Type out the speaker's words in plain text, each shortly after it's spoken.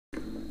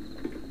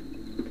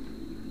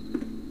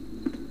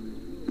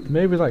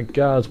Maybe that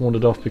guard's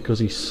wandered off because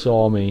he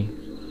saw me.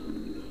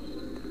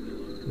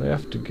 They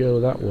have to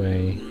go that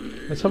way.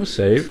 Let's have a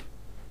save.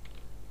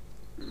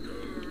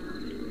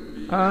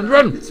 And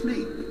run! It's me.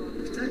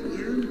 Is that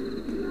you?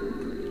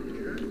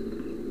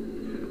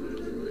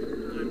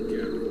 I'm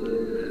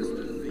Garrett,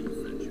 master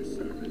thief at your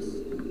service.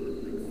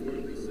 Before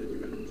they said you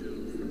had a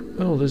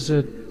job. Oh, there's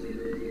a...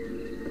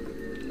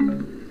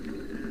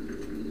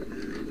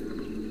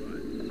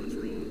 What's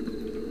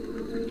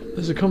wrong?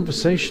 There's a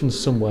conversation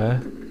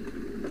somewhere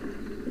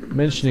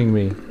mentioning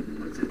me. I'm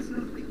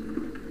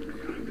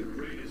the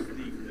greatest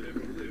thief that ever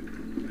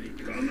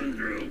lived. Coming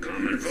through,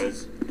 coming,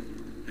 folks.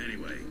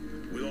 Anyway,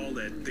 with all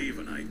that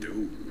thieving I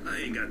do, I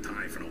ain't got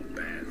time for no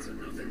baths or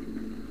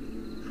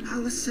nothing.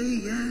 Oh, I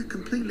see, yeah.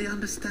 Completely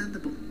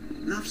understandable.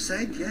 Enough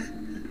said, yeah.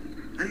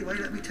 Anyway,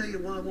 let me tell you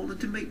why I wanted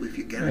to meet with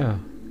you, Garrett. Yeah.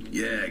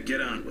 Yeah,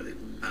 get on with it.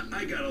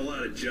 I got a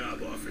lot of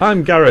job offers.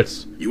 I'm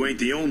Garrett. You ain't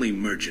the only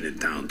merchant in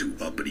town too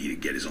uppity to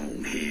get his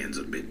own hands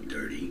a bit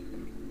dirty.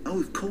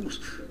 Oh, of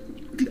course.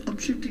 The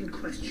object in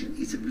question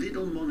is of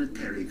little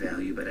monetary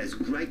value, but has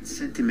great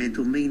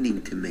sentimental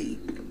meaning to me.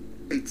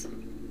 It's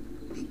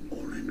the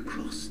Oran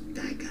Cross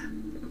dagger.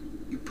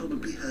 You've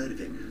probably heard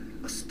of it.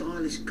 A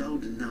stylish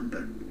golden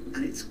number,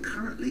 and it's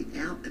currently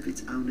out of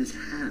its owner's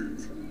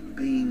hands,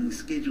 being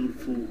scheduled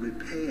for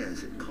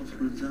repairs at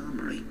Cothran's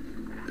Armory.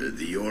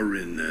 The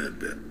Orin,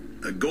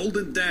 a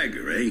golden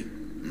dagger, eh?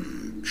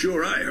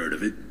 Sure, I heard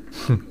of it.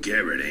 I'm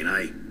Garrett, ain't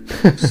I?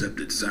 Except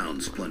it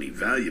sounds plenty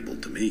valuable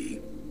to me.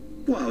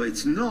 Well,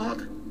 it's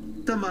not.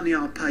 The money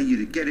I'll pay you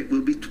to get it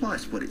will be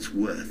twice what it's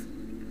worth.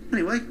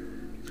 Anyway,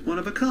 it's one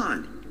of a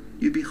kind.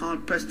 You'd be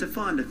hard-pressed to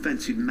find a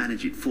fence who'd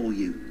manage it for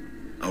you.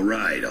 All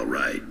right.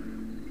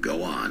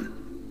 Go on.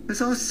 As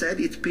I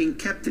said, it's being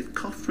kept at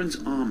Cothran's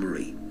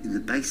Armory, in the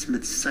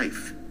basement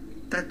safe.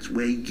 That's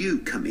where you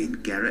come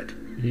in, Garrett.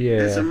 Yeah.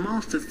 As a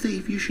master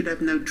thief, you should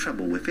have no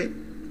trouble with it.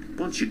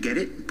 Once you get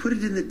it, put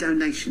it in the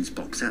donations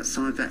box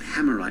outside that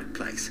Hammerite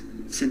place,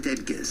 St.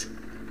 Edgar's.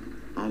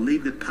 I'll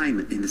leave the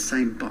payment in the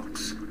same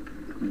box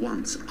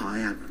once I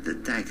have the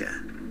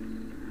dagger.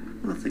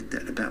 I think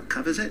that about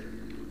covers it.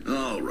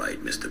 All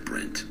right, Mr.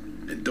 Brent.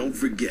 And don't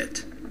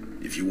forget,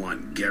 if you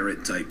want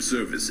Garrett-type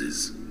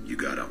services, you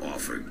gotta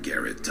offer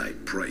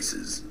Garrett-type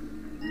prices.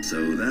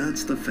 So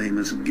that's the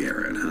famous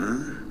Garrett,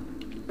 huh?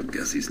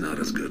 Guess he's not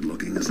as good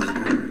looking as I'd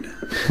heard.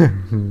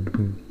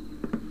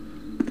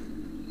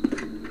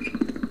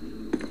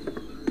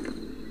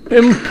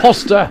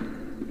 Imposter!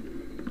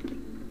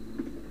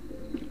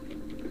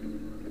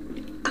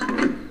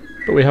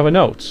 But we have a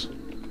note.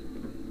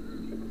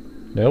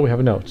 No, we have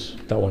a note.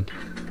 That one.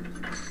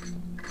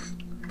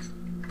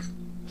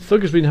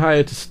 Thug has been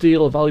hired to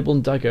steal a valuable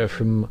dagger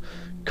from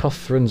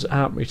Cothran's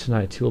Armory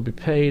tonight. He will be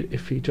paid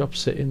if he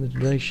drops it in the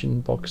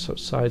donation box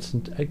outside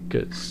St.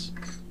 Edgar's.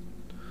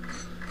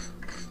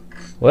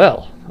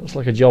 Well, that's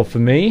like a job for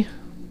me.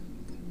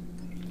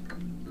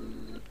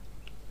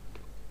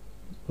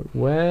 But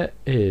where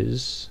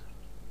is...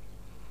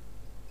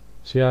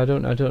 See, I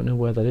don't know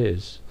where that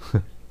is.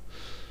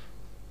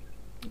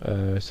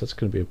 So that's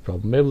going to be a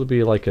problem. Maybe there'll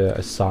be like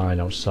a sign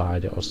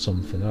outside it or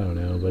something. I don't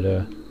know, but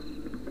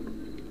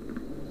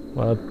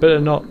well, I better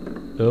not.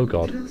 Oh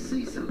God! Did I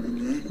see something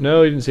there?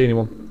 No, you didn't see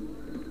anyone.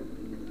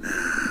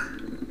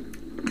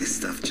 This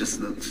stuff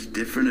just looks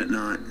different at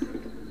night.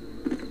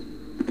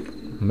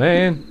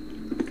 Man,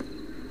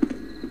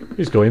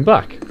 he's going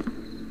back.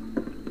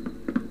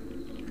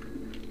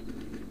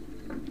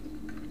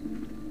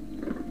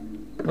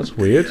 That's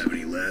weird. You have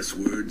any last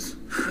words?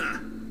 Ha!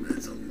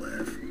 That's a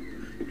laugh.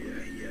 Yeah,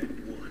 he had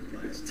one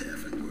last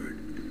taffin word.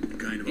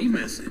 Kind of a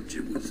message.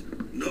 It was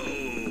no.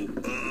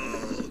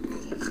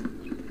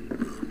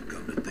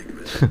 Come to think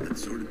of it,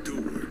 that's sort of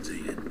 2 words,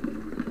 ain't it?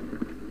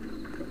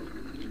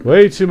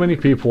 Way too many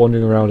people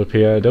wandering around up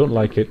here. I don't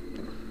like it.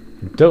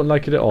 I don't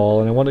like it at all,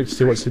 and I wanted to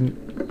see what's in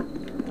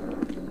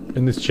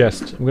this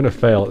chest. I'm going to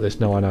fail at this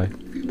now, aren't I?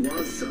 If it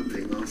was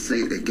something, I'll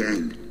see it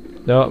again.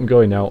 No, I'm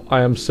going now.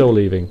 I am so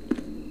leaving.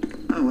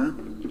 Oh well.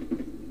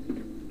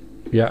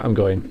 Yeah, I'm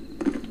going.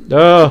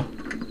 Oh!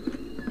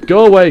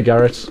 Go away,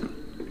 Garrett.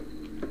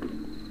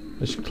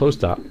 I should close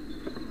that.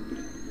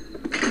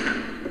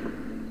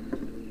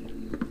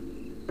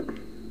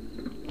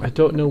 I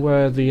don't know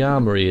where the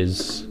armory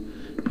is.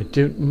 I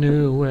don't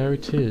know where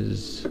it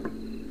is.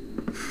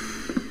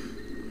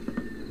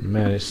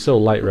 Man, it's so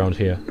light around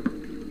here.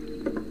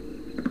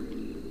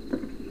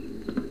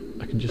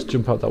 I can just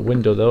jump out that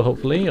window though,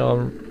 hopefully,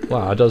 or...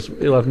 Well,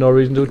 he'll have no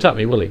reason to attack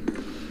me, will he?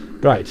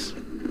 Right.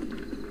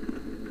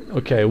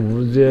 Okay,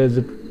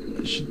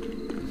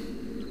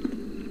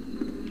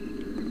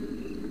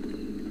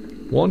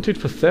 wanted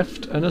for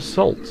theft and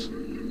assault.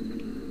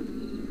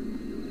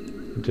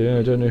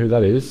 I don't know who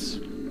that is.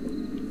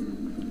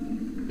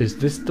 Is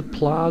this the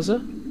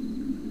plaza?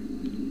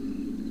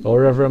 Or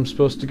wherever I'm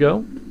supposed to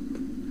go?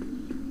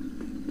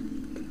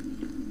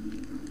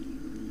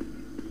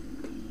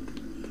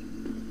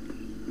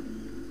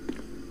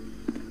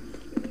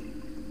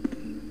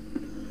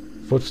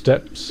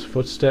 Footsteps,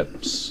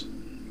 footsteps.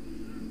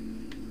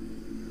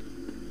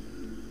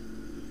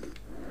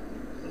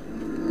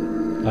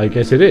 I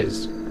guess it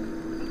is.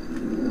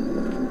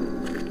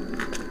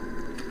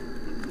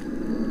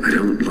 I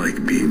don't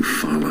like being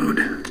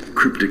followed.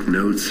 Cryptic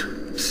notes,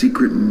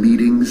 secret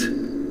meetings.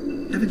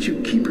 Haven't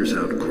you keepers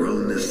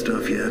outgrown this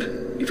stuff yet?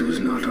 It was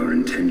not our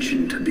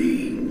intention to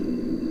be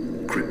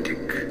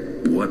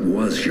cryptic. What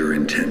was your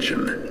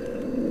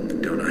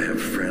intention? Don't I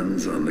have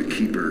friends on the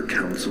Keeper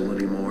Council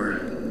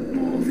anymore?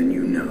 More than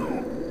you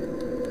know.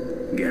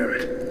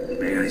 Garrett,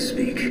 may I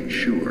speak?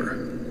 Sure.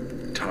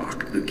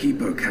 Talk. The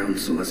Keeper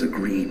Council has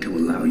agreed to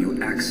allow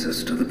you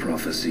access to the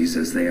prophecies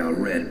as they are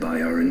read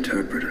by our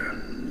interpreter,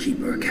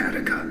 Keeper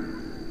Katika.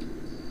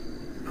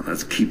 Well,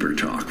 that's Keeper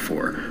talk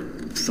for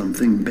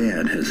something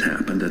bad has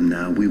happened and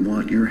now we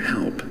want your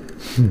help.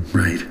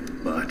 Right?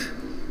 But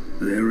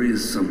there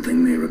is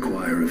something they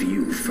require of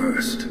you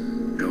first.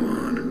 Go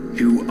on.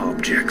 2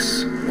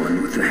 objects,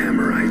 one with the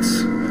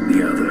Hammerites,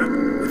 the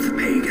other with the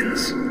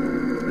pagans.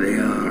 They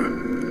are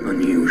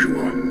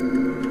unusual.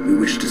 We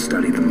wish to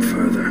study them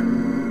further.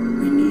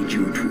 We need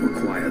you to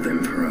acquire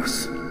them for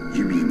us.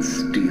 You mean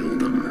steal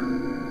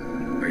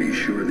them? Are you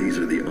sure these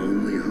are the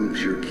only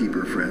hoops your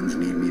Keeper friends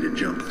need me to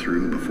jump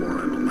through before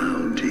I'm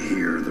allowed to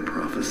hear the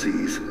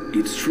prophecies?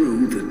 It's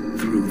true that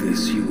through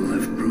this you will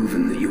have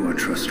proven that you are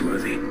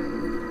trustworthy.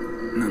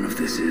 None of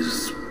this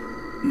is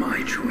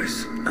my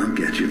choice. I'll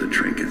get you the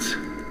trinkets.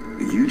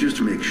 You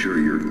just make sure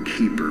your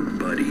Keeper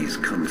buddies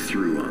come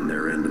through on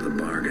their end of the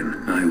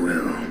bargain. I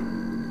will.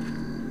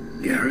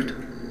 Garrett?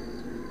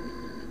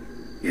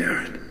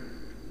 Garrett.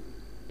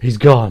 He's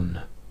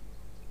gone.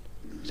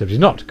 Except he's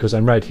not, because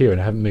I'm right here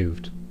and I haven't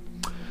moved.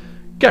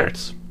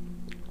 Garrett.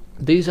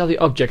 These are the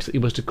objects that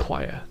you must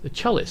acquire. The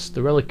chalice,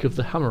 the relic of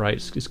the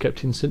Hammerites, is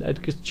kept in St.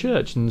 Edgar's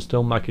Church in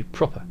Stone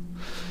proper.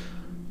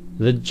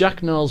 The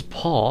Jacknal's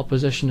Paw,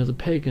 possession of the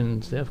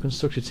pagans. They have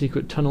constructed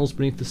secret tunnels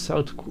beneath the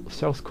south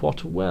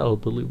quarter well,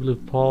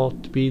 believe Paw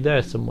to be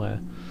there somewhere.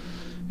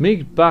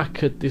 Meet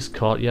back at this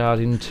courtyard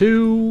in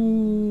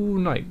 2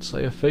 nights.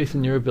 I have faith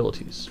in your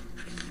abilities.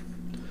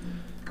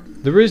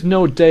 There is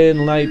no day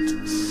and night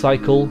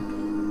cycle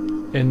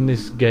in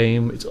this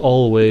game. It's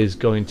always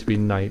going to be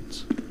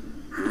night.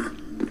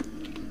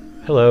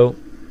 Hello.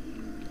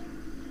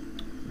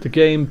 The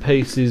game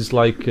paces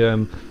like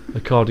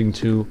according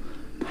to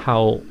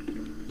how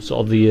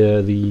sort of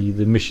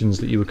the missions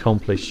that you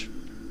accomplish.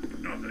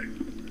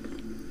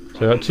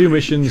 So I got 2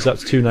 missions.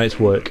 That's 2 nights'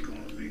 work.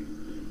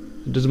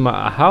 It doesn't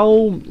matter how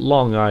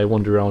long I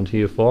wander around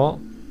here for.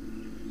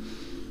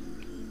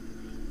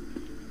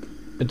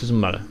 It doesn't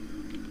matter.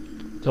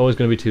 It's always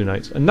going to be 2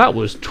 nights. And that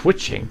was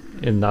twitching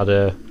in that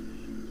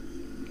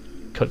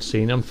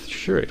cutscene. I'm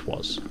sure it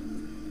was.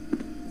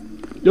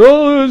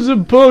 Oh, there's a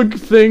bug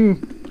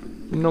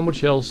thing. Not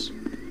much else.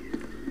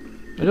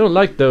 I don't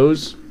like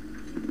those.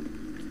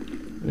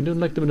 I don't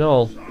like them at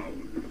all.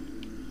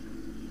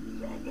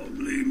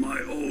 Probably my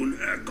own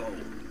echo.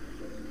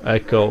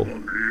 Echo.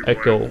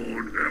 Echo.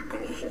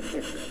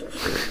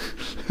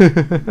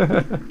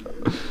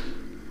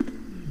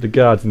 The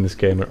guards in this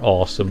game are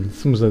awesome.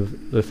 Some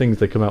of the things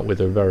they come out with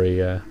are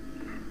very,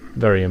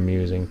 very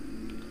amusing.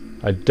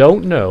 I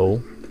don't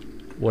know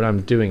what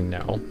I'm doing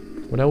now.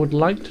 What I would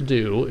like to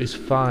do is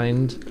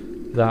find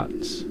that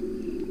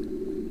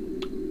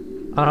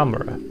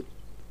armourer.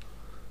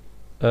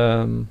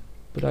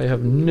 But I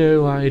have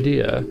no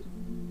idea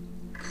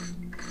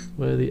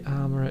where the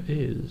armourer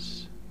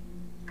is.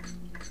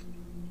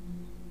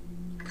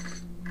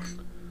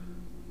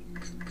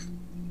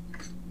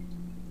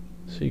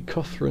 See,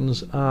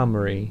 Cothran's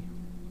armoury.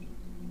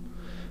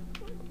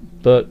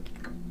 But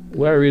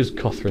where is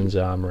Cothran's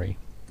armoury?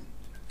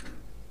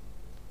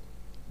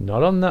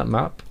 Not on that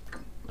map,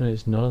 and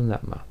it's not on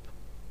that map.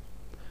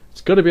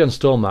 It's got to be on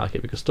Stone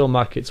Market, because Stone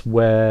Market's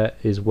where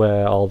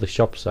all the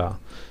shops are.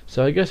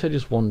 So I guess I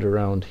just wander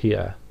around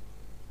here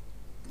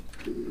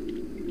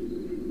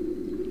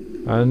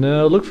and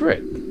look for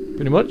it,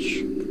 pretty much.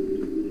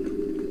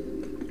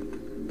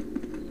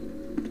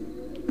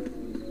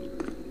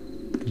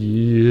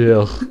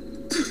 Yeah.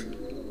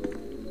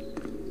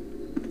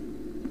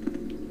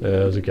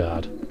 There's a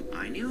guard.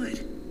 I knew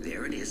it.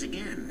 There it is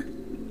again.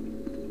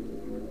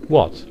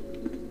 What?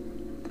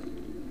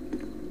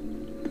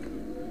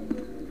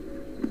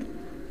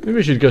 Maybe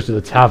we should go to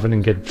the tavern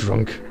and get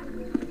drunk.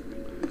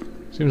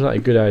 Seems like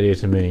a good idea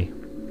to me.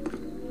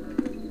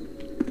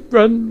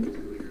 Run!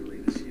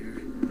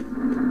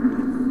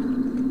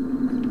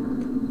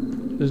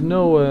 There's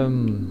no,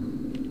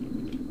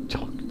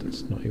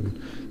 that's not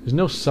even... There's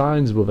no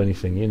signs above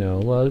anything, you know.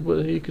 Well,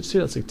 you could see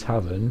that's a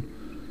tavern.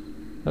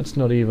 That's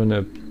not even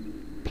a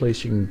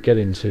place you can get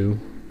into.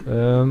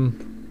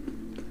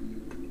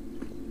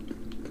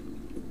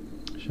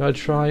 Should I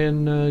try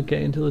and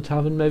get into the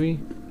tavern, maybe?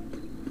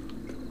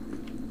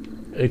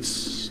 It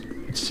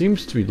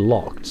seems to be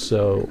locked,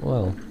 so,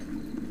 well...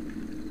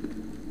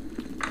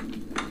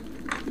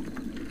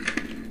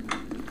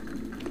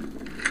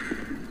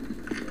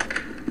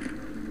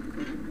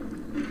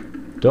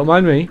 Don't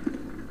mind me.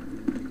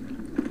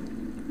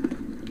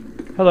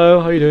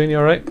 Hello, how you doing? You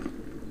alright?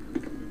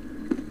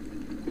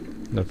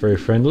 Not very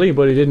friendly,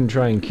 but he didn't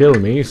try and kill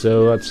me,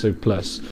 so that's a plus.